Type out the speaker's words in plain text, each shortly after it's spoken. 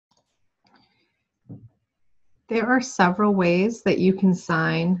There are several ways that you can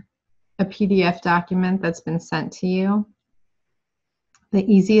sign a PDF document that's been sent to you. The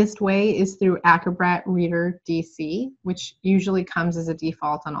easiest way is through Acrobat Reader DC, which usually comes as a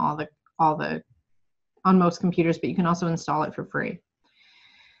default on on most computers, but you can also install it for free.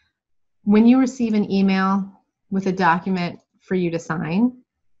 When you receive an email with a document for you to sign,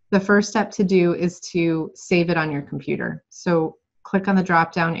 the first step to do is to save it on your computer. So click on the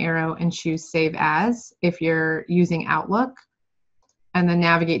drop-down arrow and choose Save As if you're using Outlook, and then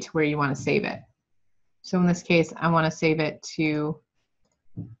navigate to where you want to save it. So in this case, I want to save it to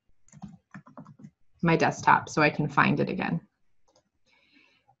my desktop so I can find it again.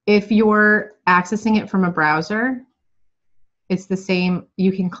 If you're accessing it from a browser, it's the same.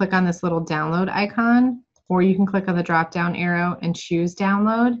 You can click on this little download icon, or you can click on the drop-down arrow and choose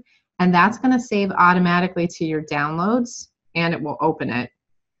download, and that's going to save automatically to your downloads, and it will open it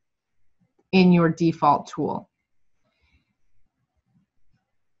in your default tool.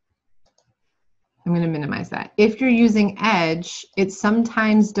 I'm going to minimize that. If you're using Edge, it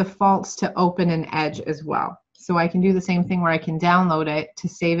sometimes defaults to open in Edge as well. So I can do the same thing where I can download it to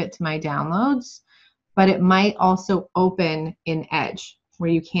save it to my downloads, but it might also open in Edge where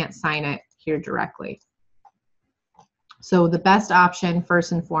you can't sign it here directly. So the best option,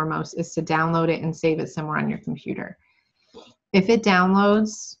 first and foremost, is to download it and save it somewhere on your computer. If it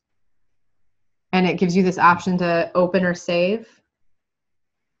downloads and it gives you this option to open or save,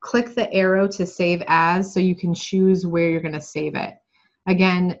 click the arrow to Save As so you can choose where you're going to save it.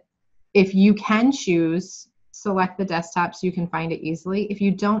 Again, if you can choose, select the desktop so you can find it easily. If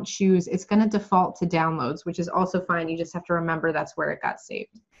you don't choose, it's going to default to downloads, which is also fine. You just have to remember that's where it got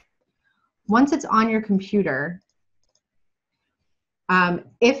saved. Once it's on your computer,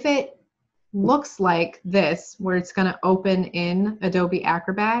 if it looks like this, where it's going to open in Adobe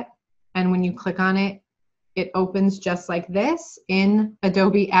Acrobat, and when you click on it, it opens just like this in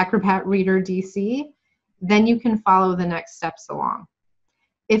Adobe Acrobat Reader DC, then you can follow the next steps along.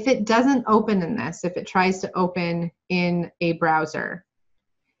 If it doesn't open in this, if it tries to open in a browser,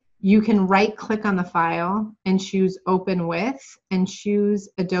 you can right-click on the file and choose Open With and choose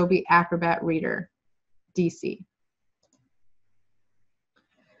Adobe Acrobat Reader DC.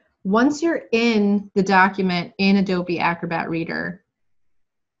 Once you're in the document in Adobe Acrobat Reader,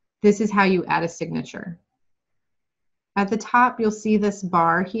 this is how you add a signature. At the top, you'll see this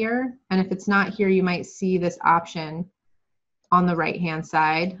bar here, and if it's not here, you might see this option on the right-hand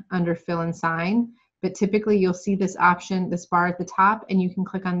side under Fill and Sign, but typically you'll see this option, this bar at the top, and you can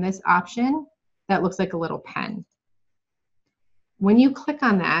click on this option that looks like a little pen. When you click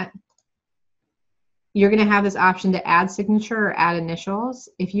on that, you're going to have this option to add signature or add initials.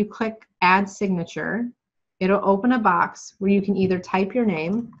 If you click Add Signature, it'll open a box where you can either type your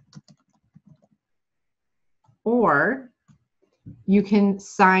name or you can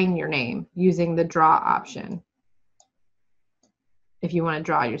sign your name using the draw option if you want to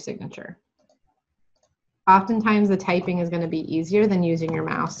draw your signature. Oftentimes the typing is going to be easier than using your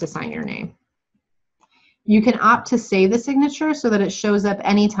mouse to sign your name. You can opt to save the signature so that it shows up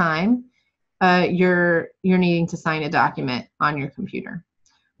anytime you're needing to sign a document on your computer.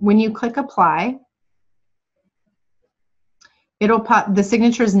 When you click Apply, it'll pop, the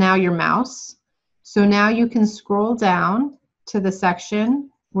signature is now your mouse. So now you can scroll down to the section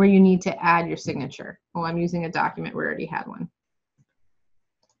where you need to add your signature. Oh, I'm using a document where I already had one.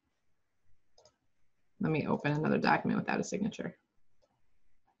 Let me open another document without a signature.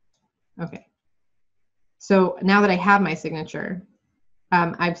 Okay. So now that I have my signature,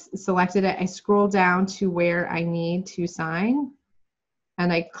 I've selected it. I scroll down to where I need to sign,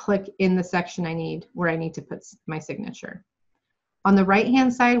 and I click in the section I need where I need to put my signature. On the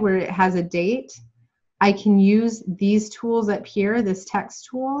right-hand side where it has a date, I can use these tools up here, this text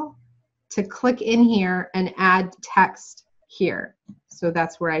tool, to click in here and add text here. So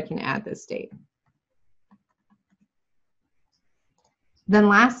that's where I can add this date. Then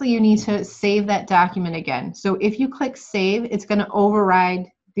lastly, you need to save that document again. So if you click Save, it's going to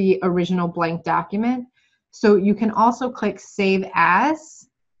override the original blank document. So you can also click Save As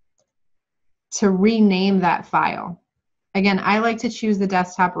to rename that file. Again, I like to choose the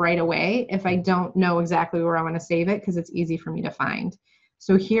desktop right away if I don't know exactly where I want to save it, because it's easy for me to find.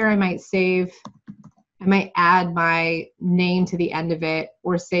 So here I might save, I might add my name to the end of it,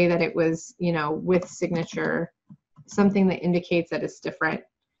 or say that it was, you know, with signature, something that indicates that it's different,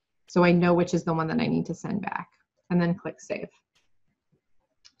 so I know which is the one that I need to send back, and then click Save.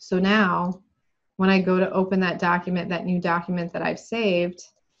 So now when I go to open that document, that new document that I've saved,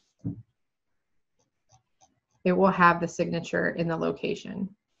 it will have the signature in the location.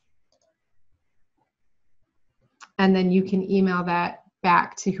 and then you can email that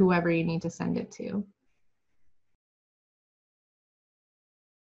back to whoever you need to send it to.